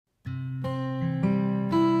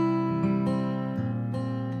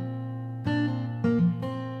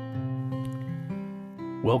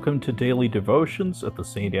Welcome to Daily Devotions at the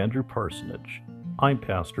St. Andrew Parsonage. I'm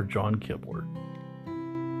Pastor John Kibler.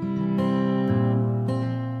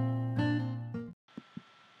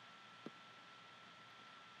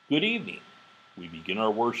 Good evening. We begin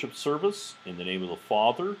our worship service in the name of the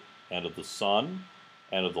Father, and of the Son,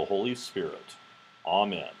 and of the Holy Spirit.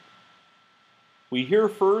 Amen. We hear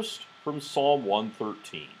first from Psalm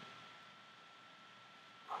 113.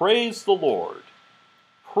 Praise the Lord.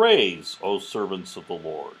 Praise, O servants of the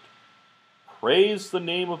Lord. Praise the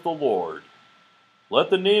name of the Lord. Let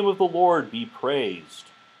the name of the Lord be praised,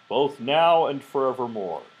 both now and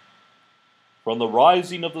forevermore. From the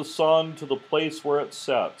rising of the sun to the place where it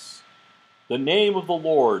sets, the name of the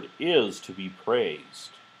Lord is to be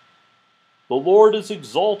praised. The Lord is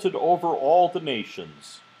exalted over all the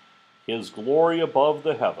nations, his glory above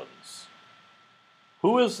the heavens.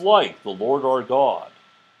 Who is like the Lord our God?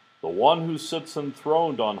 The one who sits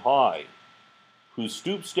enthroned on high, who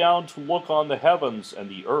stoops down to look on the heavens and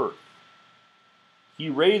the earth.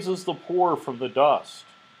 He raises the poor from the dust,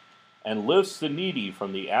 and lifts the needy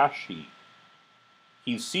from the ash heap.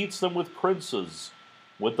 He seats them with princes,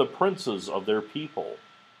 with the princes of their people.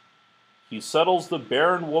 He settles the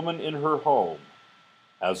barren woman in her home,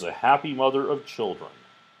 as a happy mother of children.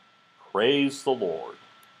 Praise the Lord.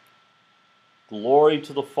 Glory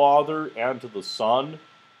to the Father, and to the Son,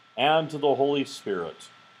 and to the Holy Spirit,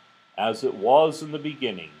 as it was in the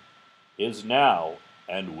beginning, is now,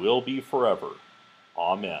 and will be forever.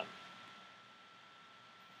 Amen.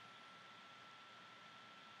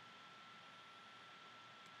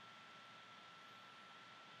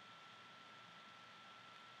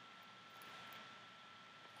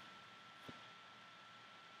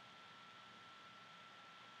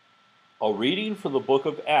 A reading from the book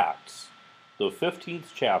of Acts, the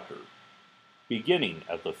 15th chapter, beginning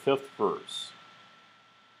at the 5th verse.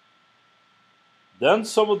 Then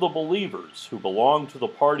some of the believers who belonged to the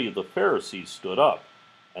party of the Pharisees stood up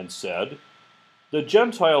and said, "The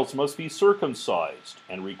Gentiles must be circumcised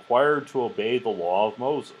and required to obey the law of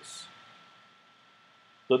Moses."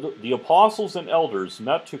 The apostles and elders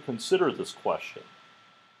met to consider this question.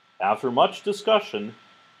 After much discussion,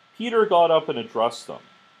 Peter got up and addressed them.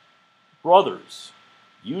 "Brothers,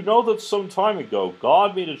 you know that some time ago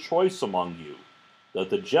God made a choice among you,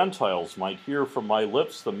 that the Gentiles might hear from my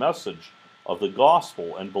lips the message of the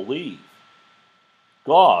gospel and believe.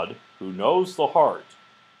 God, who knows the heart,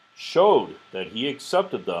 showed that he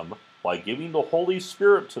accepted them by giving the Holy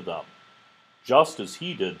Spirit to them, just as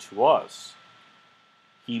he did to us.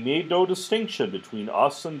 He made no distinction between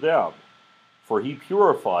us and them, for he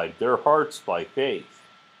purified their hearts by faith.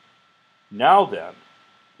 Now then,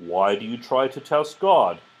 why do you try to test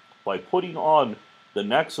God by putting on the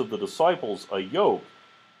necks of the disciples a yoke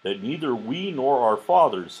that neither we nor our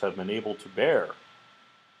fathers have been able to bear?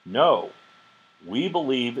 No, we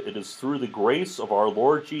believe it is through the grace of our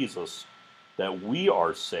Lord Jesus that we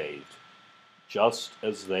are saved, just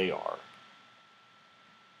as they are."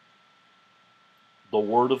 The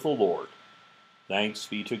word of the Lord. Thanks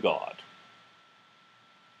be to God.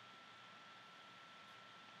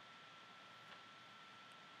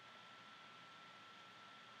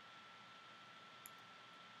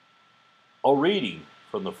 A reading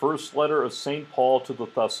from the first letter of St. Paul to the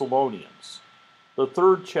Thessalonians, the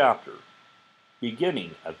 3rd chapter,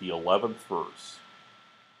 beginning at the 11th verse.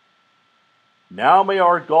 Now may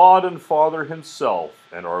our God and Father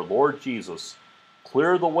himself and our Lord Jesus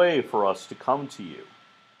clear the way for us to come to you.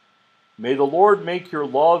 May the Lord make your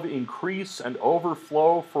love increase and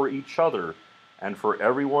overflow for each other and for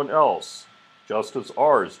everyone else, just as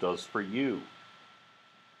ours does for you.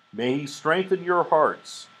 May he strengthen your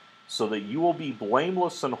hearts, so that you will be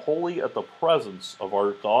blameless and holy at the presence of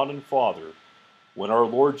our God and Father, when our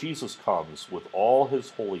Lord Jesus comes with all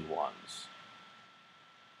his holy ones.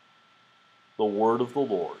 The word of the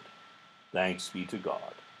Lord. Thanks be to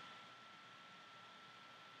God.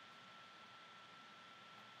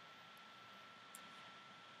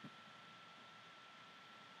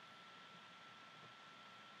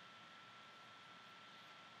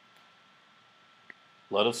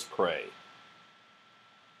 Let us pray.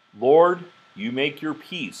 Lord, you make your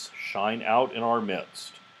peace shine out in our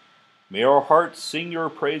midst. May our hearts sing your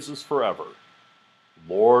praises forever.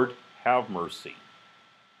 Lord, have mercy.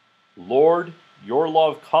 Lord, your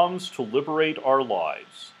love comes to liberate our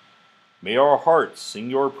lives. May our hearts sing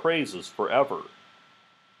your praises forever.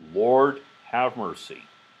 Lord, have mercy.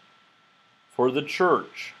 For the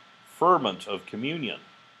Church, ferment of communion,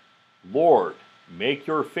 Lord, make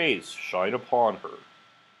your face shine upon her.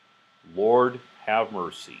 Lord, have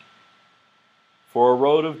mercy. For a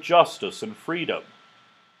road of justice and freedom,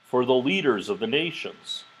 For the leaders of the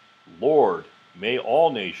nations, Lord, may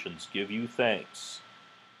all nations give you thanks.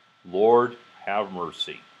 Lord, have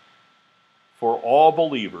mercy. For all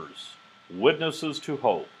believers, witnesses to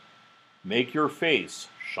hope, make your face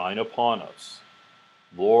shine upon us.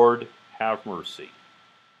 Lord, have mercy.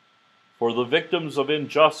 For the victims of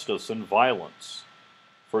injustice and violence,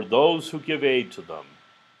 for those who give aid to them,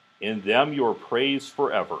 in them your praise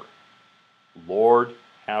forever. Lord,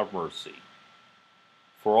 have mercy.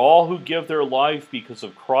 For all who give their life because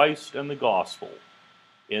of Christ and the gospel,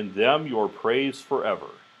 in them your praise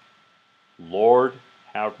forever. Lord,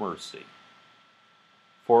 have mercy.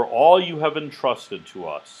 For all you have entrusted to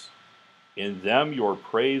us, in them your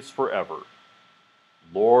praise forever.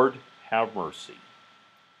 Lord, have mercy.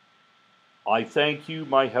 I thank you,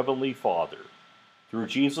 my heavenly Father, through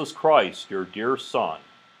Jesus Christ, your dear Son,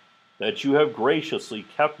 that you have graciously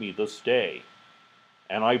kept me this day,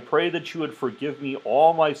 and I pray that you would forgive me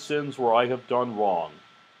all my sins where I have done wrong,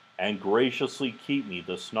 and graciously keep me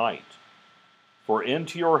this night. For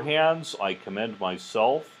into your hands I commend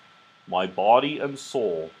myself, my body and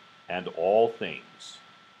soul, and all things.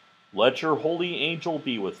 Let your holy angel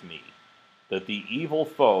be with me, that the evil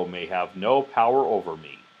foe may have no power over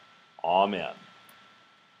me. Amen.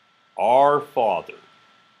 Our Father,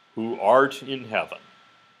 who art in heaven,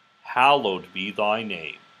 hallowed be thy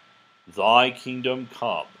name. Thy kingdom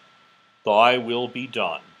come, thy will be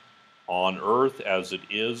done, on earth as it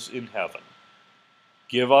is in heaven.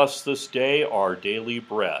 Give us this day our daily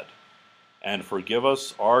bread, and forgive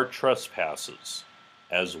us our trespasses,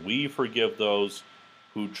 as we forgive those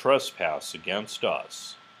who trespass against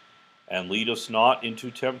us. And lead us not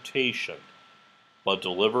into temptation, but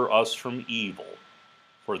deliver us from evil.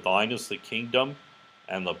 For thine is the kingdom,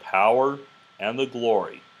 and the power, and the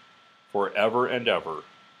glory, forever and ever.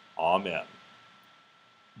 Amen.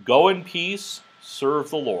 Go in peace, serve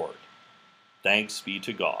the Lord. Thanks be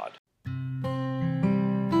to God.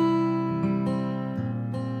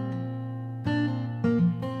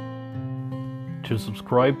 To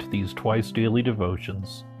subscribe to these twice daily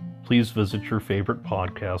devotions, please visit your favorite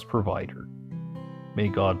podcast provider. May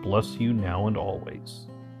God bless you now and always.